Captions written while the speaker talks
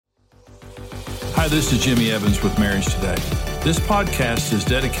Hi, this is Jimmy Evans with Marriage Today. This podcast is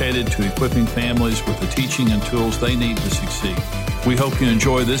dedicated to equipping families with the teaching and tools they need to succeed. We hope you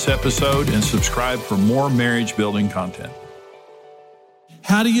enjoy this episode and subscribe for more marriage building content.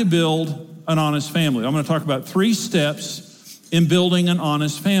 How do you build an honest family? I'm going to talk about 3 steps in building an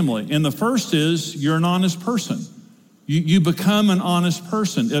honest family. And the first is you're an honest person. You become an honest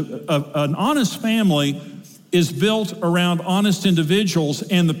person. An honest family is built around honest individuals,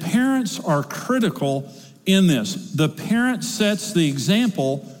 and the parents are critical in this. The parent sets the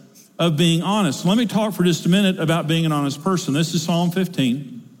example of being honest. Let me talk for just a minute about being an honest person. This is Psalm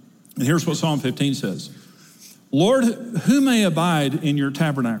 15, and here's what Psalm 15 says. Lord, who may abide in your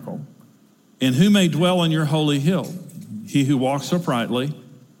tabernacle, and who may dwell in your holy hill? He who walks uprightly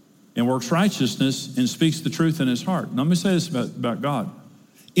and works righteousness and speaks the truth in his heart. Now, let me say this about God.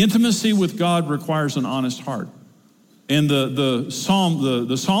 Intimacy with God requires an honest heart. And the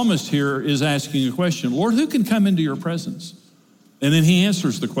psalmist here is asking a question. Lord, who can come into your presence? And then he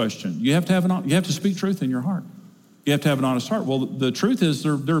answers the question. You have to speak truth in your heart. You have to have an honest heart. Well, the truth is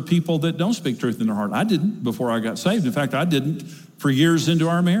there are people that don't speak truth in their heart. I didn't before I got saved. In fact, I didn't for years into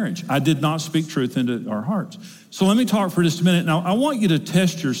our marriage. I did not speak truth into our hearts. So let me talk for just a minute. Now, I want you to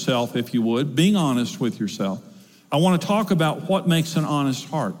test yourself, if you would, being honest with yourself. I want to talk about what makes an honest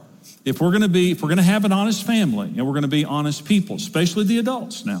heart. If we're going to have an honest family and we're going to be honest people, especially the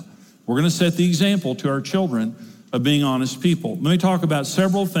adults now, we're going to set the example to our children of being honest people. Let me talk about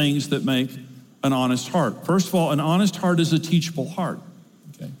several things that make an honest heart. First of all, an honest heart is a teachable heart.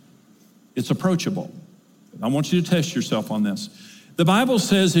 Okay? It's approachable. I want you to test yourself on this. The Bible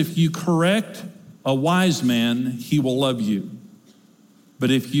says if you correct a wise man, he will love you.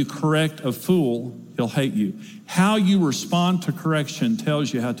 But if you correct a fool, he'll hate you. How you respond to correction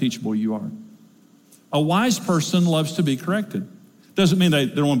tells you how teachable you are. A wise person loves to be corrected. Doesn't mean they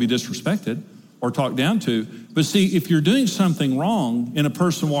don't want to be disrespected or talked down to. But see, if you're doing something wrong and a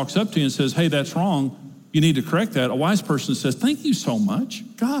person walks up to you and says, hey, that's wrong, you need to correct that. A wise person says, thank you so much.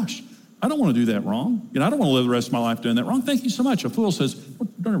 Gosh, I don't want to do that wrong. I don't want to live the rest of my life doing that wrong. Thank you so much. A fool says,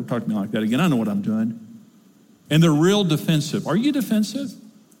 don't ever talk to me like that again. I know what I'm doing. And they're real defensive. Are you defensive? Do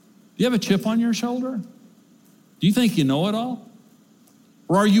you have a chip on your shoulder? Do you think you know it all?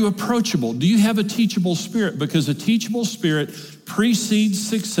 Or are you approachable? Do you have a teachable spirit? Because a teachable spirit precedes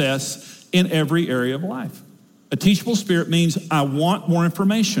success in every area of life. A teachable spirit means I want more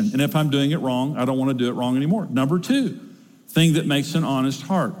information. And if I'm doing it wrong, I don't want to do it wrong anymore. Number 2, thing that makes an honest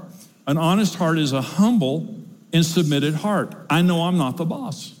heart. An honest heart is a humble and submitted heart. I know I'm not the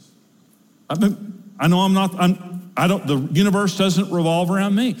boss. The universe doesn't revolve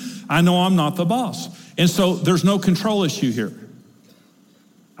around me. I know I'm not the boss. And so there's no control issue here.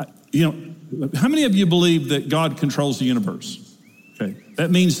 How many of you believe that God controls the universe? Okay,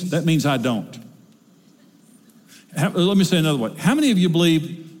 that means I don't. Let me say another way. How many of you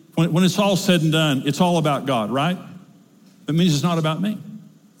believe when it's all said and done, it's all about God, right? That means it's not about me.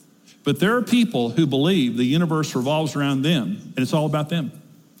 But there are people who believe the universe revolves around them and it's all about them.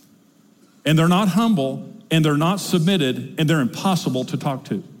 And they're not humble, and they're not submitted, and they're impossible to talk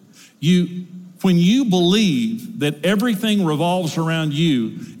to. When you believe that everything revolves around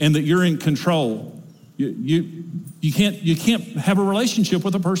you and that you're in control, you can't have a relationship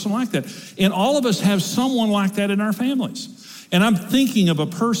with a person like that. And all of us have someone like that in our families. And I'm thinking of a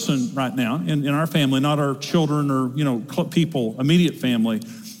person right now in our family, not our children or people, immediate family,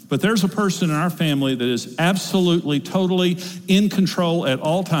 but there's a person in our family that is absolutely, totally in control at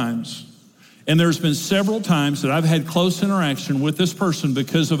all times. And there's been several times that I've had close interaction with this person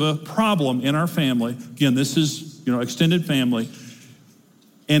because of a problem in our family. Again, this is, extended family.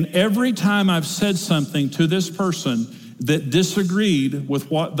 And every time I've said something to this person that disagreed with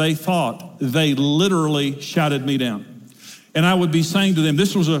what they thought, they literally shouted me down. And I would be saying to them,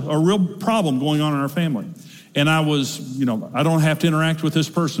 this was a real problem going on in our family. And I was, I don't have to interact with this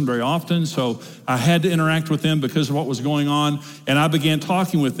person very often, so I had to interact with them because of what was going on. And I began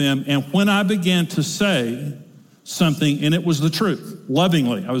talking with them. And when I began to say something, and it was the truth,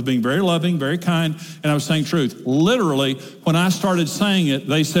 lovingly, I was being very loving, very kind, and I was saying truth. Literally, when I started saying it,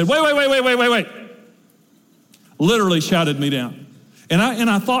 they said, wait. Literally shouted me down. And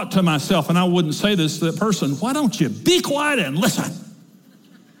I thought to myself, and I wouldn't say this to that person, why don't you be quiet and listen?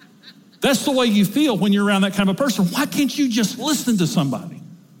 That's the way you feel when you're around that kind of a person. Why can't you just listen to somebody?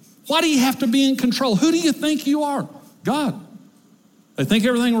 Why do you have to be in control? Who do you think you are? God. They think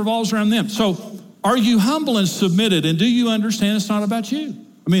everything revolves around them. So are you humble and submitted? And do you understand it's not about you?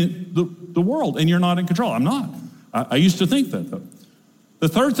 I mean, the world, and you're not in control. I'm not. I used to think that, though. The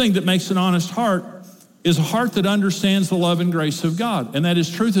third thing that makes an honest heart is a heart that understands the love and grace of God. And that is,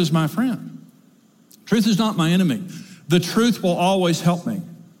 truth is my friend. Truth is not my enemy. The truth will always help me.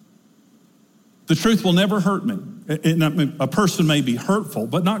 The truth will never hurt me. A person may be hurtful,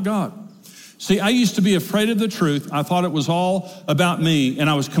 but not God. See, I used to be afraid of the truth. I thought it was all about me, and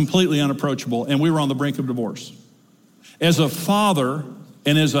I was completely unapproachable, and we were on the brink of divorce. As a father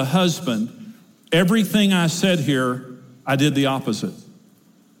and as a husband, everything I said here, I did the opposite.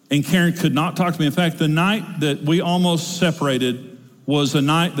 And Karen could not talk to me. In fact, the night that we almost separated was a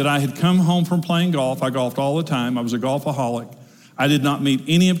night that I had come home from playing golf. I golfed all the time. I was a golfaholic. I did not meet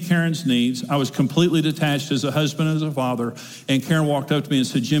any of Karen's needs. I was completely detached as a husband and as a father. And Karen walked up to me and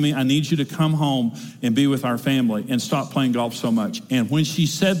said, Jimmy, I need you to come home and be with our family and stop playing golf so much. And when she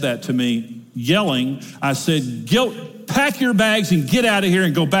said that to me, yelling, I said, pack your bags and get out of here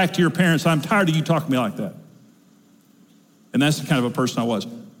and go back to your parents. I'm tired of you talking to me like that. And that's the kind of a person I was.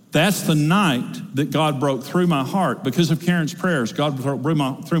 That's the night that God broke through my heart. Because of Karen's prayers, God broke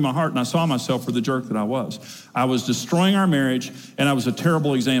through my heart, and I saw myself for the jerk that I was. I was destroying our marriage, and I was a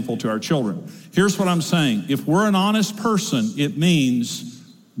terrible example to our children. Here's what I'm saying. If we're an honest person, it means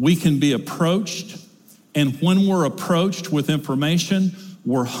we can be approached, and when we're approached with information,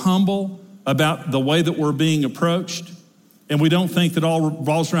 we're humble about the way that we're being approached, and we don't think that all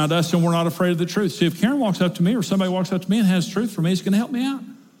revolves around us, and we're not afraid of the truth. See, if Karen walks up to me or somebody walks up to me and has truth for me, it's going to help me out.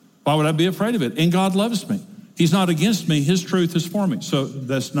 Why would I be afraid of it? And God loves me. He's not against me. His truth is for me. So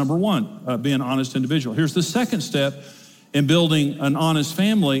that's number one, being an honest individual. Here's the second step in building an honest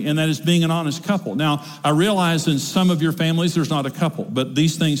family, and that is being an honest couple. Now, I realize in some of your families there's not a couple, but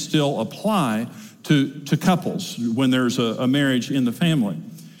these things still apply to couples when there's a marriage in the family.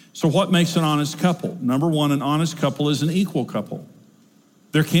 So what makes an honest couple? Number one, an honest couple is an equal couple.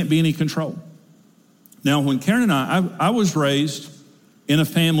 There can't be any control. Now, when Karen and I was raised in a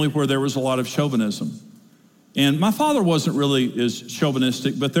family where there was a lot of chauvinism. And my father wasn't really as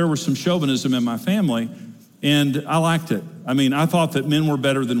chauvinistic, but there was some chauvinism in my family, and I liked it. I mean, I thought that men were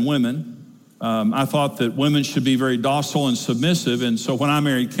better than women. I thought that women should be very docile and submissive, and so when I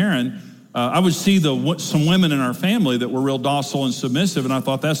married Karen, I would see some women in our family that were real docile and submissive, and I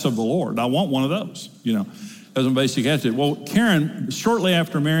thought, that's of the Lord. I want one of those, as a basic attitude. Well, Karen, shortly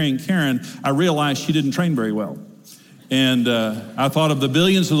after marrying Karen, I realized she didn't train very well. And I thought of the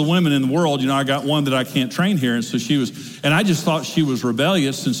billions of the women in the world, I got one that I can't train here. And so and I just thought she was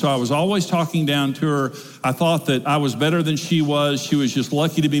rebellious. And so I was always talking down to her. I thought that I was better than she was. She was just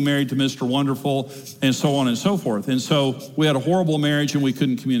lucky to be married to Mr. Wonderful, and so on and so forth. And so we had a horrible marriage, and we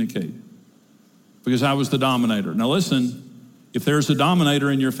couldn't communicate because I was the dominator. Now listen, if there's a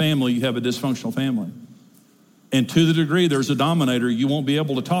dominator in your family, you have a dysfunctional family. And to the degree there's a dominator, you won't be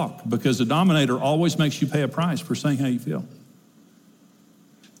able to talk because the dominator always makes you pay a price for saying how you feel.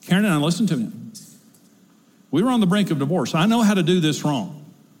 Karen and I, listen to me. We were on the brink of divorce. I know how to do this wrong.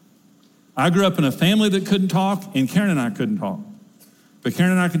 I grew up in a family that couldn't talk, and Karen and I couldn't talk. But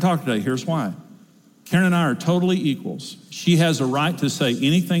Karen and I can talk today. Here's why. Karen and I are totally equals. She has a right to say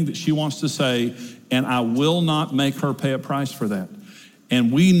anything that she wants to say, and I will not make her pay a price for that. And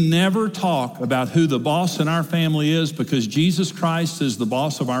we never talk about who the boss in our family is because Jesus Christ is the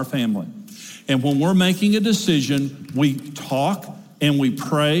boss of our family. And when we're making a decision, we talk and we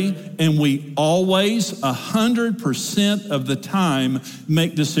pray, and we always 100% of the time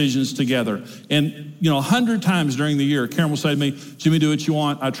make decisions together. And 100 times during the year, Karen will say to me, Jimmy, do what you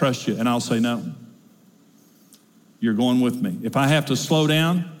want, I trust you. And I'll say, no, you're going with me. If I have to slow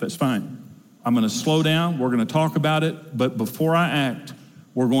down, that's fine. I'm gonna slow down, we're gonna talk about it, but before I act,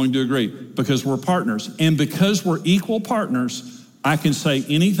 we're going to agree because we're partners. And because we're equal partners, I can say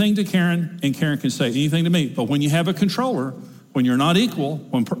anything to Karen and Karen can say anything to me. But when you have a controller, when you're not equal,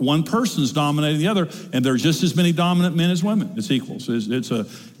 when one person's dominating the other, and there's just as many dominant men as women, it's equals. It's a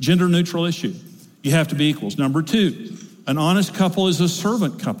gender neutral issue. You have to be equals. Number two, an honest couple is a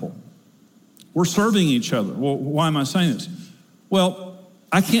servant couple. We're serving each other. Well, why am I saying this? Well,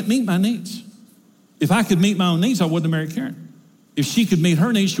 I can't meet my needs. If I could meet my own needs, I wouldn't have married Karen. If she could meet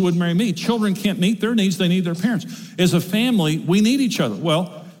her needs, she wouldn't marry me. Children can't meet their needs, they need their parents. As a family, we need each other.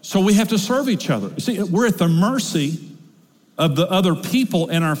 Well, so we have to serve each other. See, we're at the mercy of the other people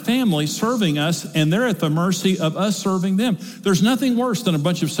in our family serving us, and they're at the mercy of us serving them. There's nothing worse than a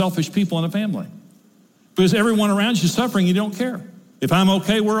bunch of selfish people in a family because everyone around you is suffering, you don't care. If I'm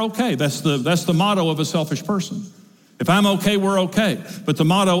okay, we're okay. That's the motto of a selfish person. If I'm okay, we're okay. But the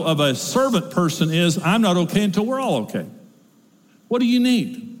motto of a servant person is, I'm not okay until we're all okay. What do you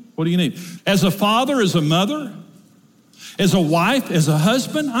need? What do you need? As a father, as a mother, as a wife, as a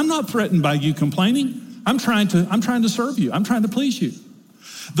husband, I'm not threatened by you complaining. I'm trying to serve you. I'm trying to please you.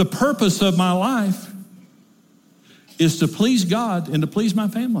 The purpose of my life is to please God and to please my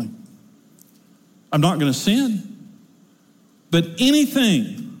family. I'm not going to sin. But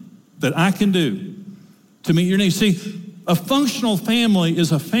anything that I can do to meet your needs. See, a functional family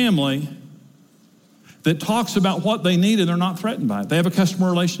is a family that talks about what they need and they're not threatened by it. They have a customer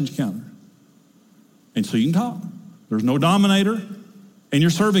relations counter. And so you can talk. There's no dominator, and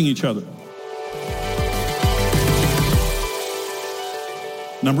you're serving each other.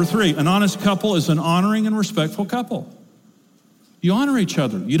 Number 3, an honest couple is an honoring and respectful couple. You honor each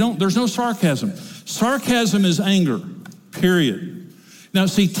other. There's no sarcasm. Sarcasm is anger, period. Now,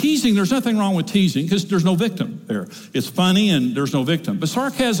 see, teasing, there's nothing wrong with teasing because there's no victim there. It's funny and there's no victim. But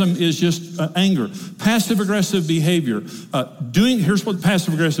sarcasm is just anger, passive-aggressive behavior. Here's what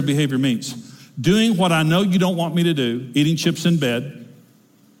passive-aggressive behavior means. Doing what I know you don't want me to do, eating chips in bed.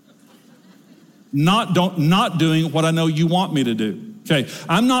 Not doing what I know you want me to do. Okay,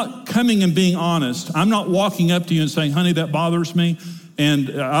 I'm not coming and being honest. I'm not walking up to you and saying, honey, that bothers me,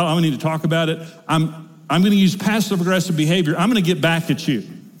 and I need to talk about it. I'm going to use passive-aggressive behavior. I'm going to get back at you.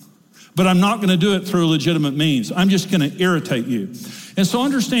 But I'm not going to do it through legitimate means. I'm just going to irritate you. And so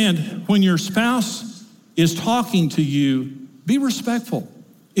understand, when your spouse is talking to you, be respectful.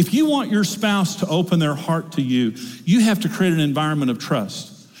 If you want your spouse to open their heart to you, you have to create an environment of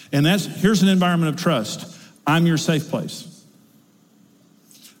trust. And here's an environment of trust. I'm your safe place.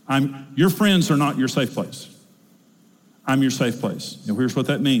 Your friends are not your safe place. I'm your safe place. And here's what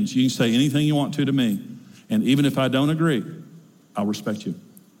that means. You can say anything you want to me. And even if I don't agree, I'll respect you.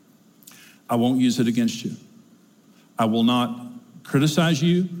 I won't use it against you. I will not criticize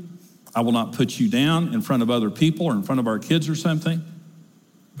you. I will not put you down in front of other people or in front of our kids or something.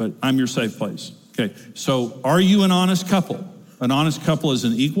 But I'm your safe place. Okay, so are you an honest couple? An honest couple is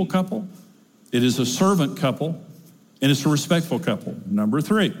an equal couple. It is a servant couple. And it's a respectful couple. Number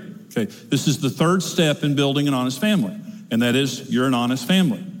 3, okay, this is the 3rd step in building an honest family, and that is you're an honest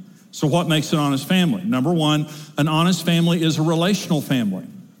family. So what makes an honest family? Number 1, an honest family is a relational family,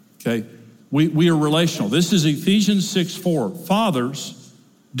 okay? We are relational. This is Ephesians 6:4. Fathers,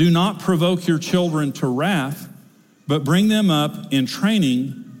 do not provoke your children to wrath, but bring them up in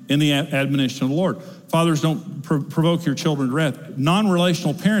training in the admonition of the Lord. Fathers, don't provoke your children to wrath.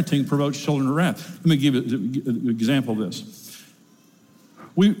 Non-relational parenting provokes children to wrath. Let me give an example of this.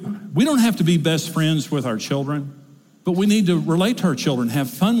 We don't have to be best friends with our children, but we need to relate to our children, have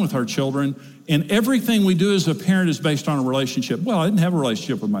fun with our children, and everything we do as a parent is based on a relationship. Well, I didn't have a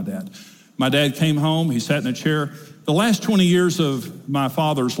relationship with my dad. My dad came home, he sat in a chair. The last 20 years of my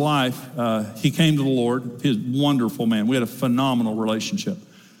father's life, he came to the Lord. He's a wonderful man. We had a phenomenal relationship.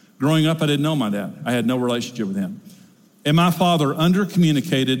 Growing up, I didn't know my dad. I had no relationship with him. And my father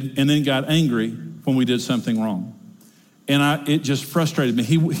under-communicated and then got angry when we did something wrong. And it just frustrated me.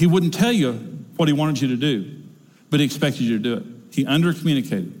 He wouldn't tell you what he wanted you to do, but he expected you to do it. He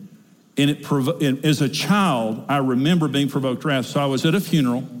under-communicated. And as a child, I remember being provoked wrath. So I was at a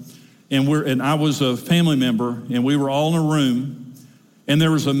funeral, and I was a family member, and we were all in a room, and there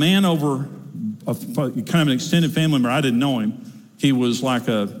was a man over, kind of an extended family member. I didn't know him. He was like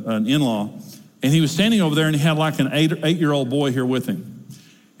an in-law, and he was standing over there, and he had like an 8-year-old boy here with him.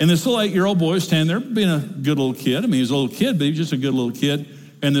 And this little 8-year-old boy was standing there being a good little kid. I mean, he was a little kid, but he was just a good little kid.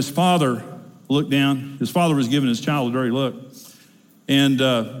 And this father looked down. His father was giving his child a dirty look. And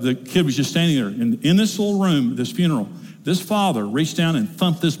the kid was just standing there. And in this little room, this funeral, this father reached down and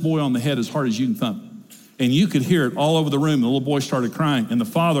thumped this boy on the head as hard as you can thump. And you could hear it all over the room. The little boy started crying. And the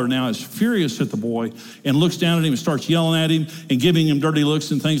father now is furious at the boy and looks down at him and starts yelling at him and giving him dirty looks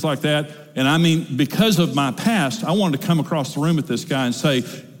and things like that. And I mean, because of my past, I wanted to come across the room at this guy and say,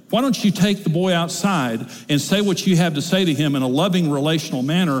 why don't you take the boy outside and say what you have to say to him in a loving, relational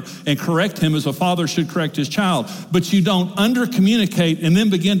manner and correct him as a father should correct his child. But you don't under-communicate and then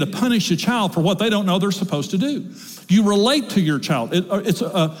begin to punish a child for what they don't know they're supposed to do. You relate to your child.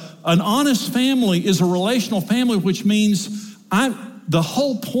 An honest family is a relational family, which means the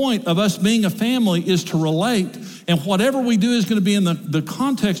whole point of us being a family is to relate, and whatever we do is going to be in the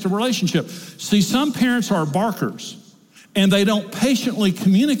context of relationship. See, some parents are barkers, and they don't patiently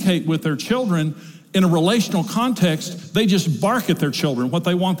communicate with their children in a relational context. They just bark at their children, what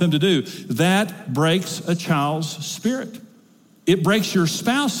they want them to do. That breaks a child's spirit. It breaks your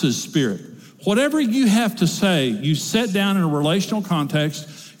spouse's spirit. Whatever you have to say, you sit down in a relational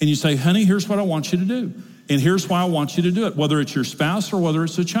context and you say, honey, here's what I want you to do. And here's why I want you to do it, whether it's your spouse or whether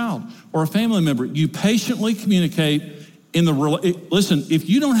it's a child or a family member. You patiently communicate listen, if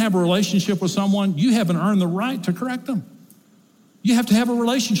you don't have a relationship with someone, you haven't earned the right to correct them. You have to have a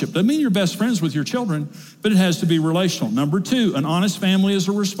relationship. Doesn't mean you're best friends with your children, but it has to be relational. Number 2, an honest family is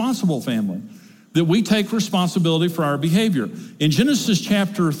a responsible family. that we take responsibility for our behavior. In Genesis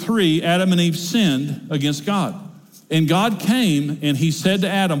chapter 3, Adam and Eve sinned against God. And God came and he said to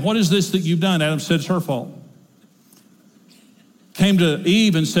Adam, what is this that you've done? Adam said, it's her fault. Came to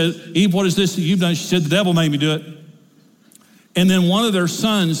Eve and said, Eve, what is this that you've done? She said, the devil made me do it. And then one of their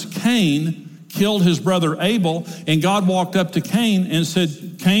sons, Cain, killed his brother Abel, and God walked up to Cain and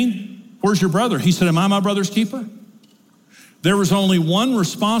said, Cain, where's your brother? He said, am I my brother's keeper? There was only one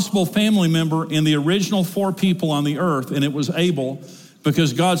responsible family member in the original 4 people on the earth, and it was Abel,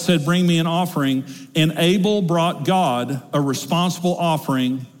 because God said, bring me an offering. And Abel brought God a responsible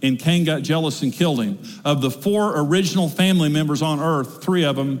offering, and Cain got jealous and killed him. Of the 4 original family members on earth, 3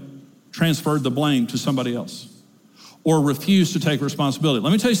 of them transferred the blame to somebody else or refused to take responsibility.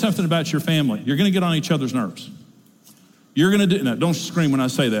 Let me tell you something about your family. You're going to get on each other's nerves. You're going to do, now don't scream when I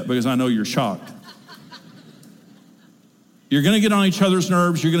say that, because I know you're shocked. You're going to get on each other's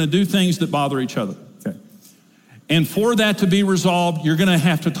nerves. You're going to do things that bother each other. Okay. And for that to be resolved, you're going to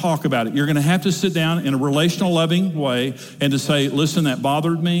have to talk about it. You're going to have to sit down in a relational, loving way and to say, listen, that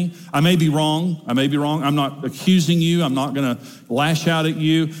bothered me. I may be wrong. I'm not accusing you. I'm not going to lash out at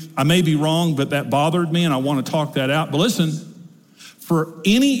you. I may be wrong, but that bothered me and I want to talk that out. But listen, for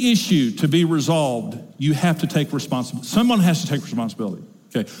any issue to be resolved, you have to take responsibility. Someone has to take responsibility.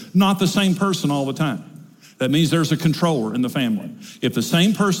 Okay. Not the same person all the time. That means there's a controller in the family. If the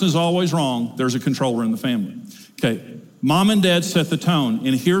same person is always wrong, there's a controller in the family. Okay, mom and dad set the tone,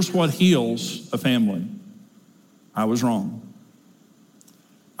 and here's what heals a family. I was wrong.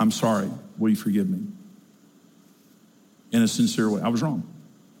 I'm sorry. Will you forgive me? In a sincere way. I was wrong.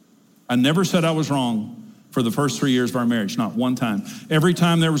 I never said I was wrong for the first 3 years of our marriage, not one time. Every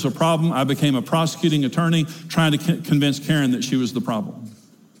time there was a problem, I became a prosecuting attorney trying to convince Karen that she was the problem.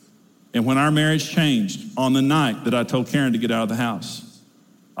 And when our marriage changed, on the night that I told Karen to get out of the house,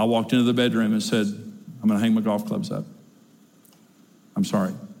 I walked into the bedroom and said, I'm going to hang my golf clubs up. I'm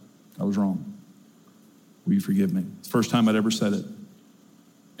sorry. I was wrong. Will you forgive me? It's the first time I'd ever said it.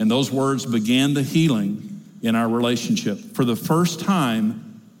 And those words began the healing in our relationship. For the first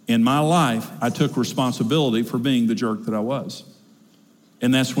time in my life, I took responsibility for being the jerk that I was.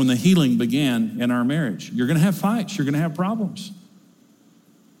 And that's when the healing began in our marriage. You're going to have fights. You're going to have problems.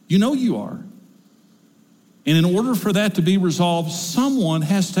 You know you are. And in order for that to be resolved, someone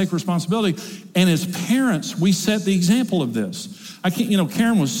has to take responsibility. And as parents, we set the example of this.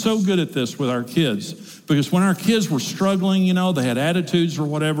 Karen was so good at this with our kids, because when our kids were struggling, they had attitudes or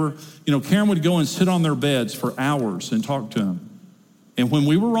whatever, Karen would go and sit on their beds for hours and talk to them. And when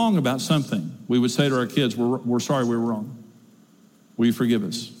we were wrong about something, we would say to our kids, we're sorry we were wrong. Will you forgive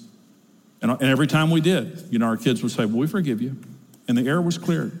us? And every time we did, our kids would say, well, we forgive you. And the air was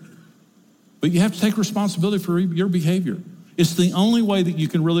cleared. But you have to take responsibility for your behavior. It's the only way that you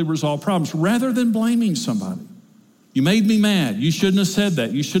can really resolve problems, rather than blaming somebody. You made me mad. You shouldn't have said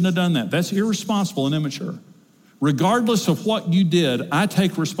that. You shouldn't have done that. That's irresponsible and immature. Regardless of what you did, I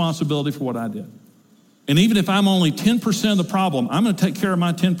take responsibility for what I did. And even if I'm only 10% of the problem, I'm going to take care of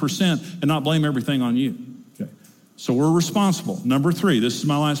my 10% and not blame everything on you. Okay. So we're responsible. Number 3, this is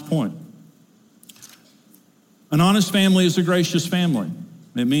my last point. An honest family is a gracious family.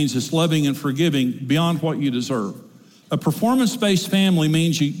 It means it's loving and forgiving beyond what you deserve. A performance-based family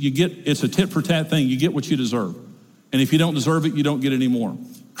means it's a tit-for-tat thing. You get what you deserve. And if you don't deserve it, you don't get any more.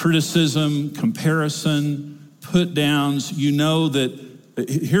 Criticism, comparison, put-downs, that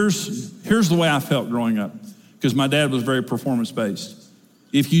here's the way I felt growing up, because my dad was very performance-based.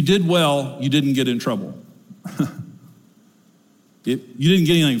 If you did well, you didn't get in trouble. You didn't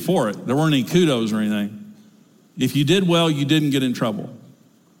get anything for it. There weren't any kudos or anything. If you did well, you didn't get in trouble.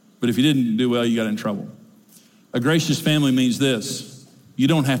 But if you didn't do well, you got in trouble. A gracious family means this: you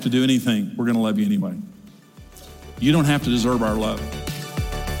don't have to do anything. We're going to love you anyway. You don't have to deserve our love.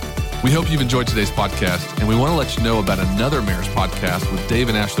 We hope you've enjoyed today's podcast, and we want to let you know about another marriage podcast with Dave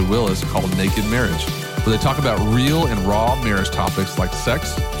and Ashley Willis called Naked Marriage, where they talk about real and raw marriage topics like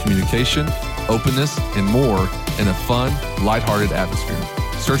sex, communication, openness, and more in a fun, lighthearted atmosphere.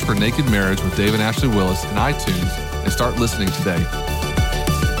 Search for Naked Marriage with Dave and Ashley Willis in iTunes and start listening today.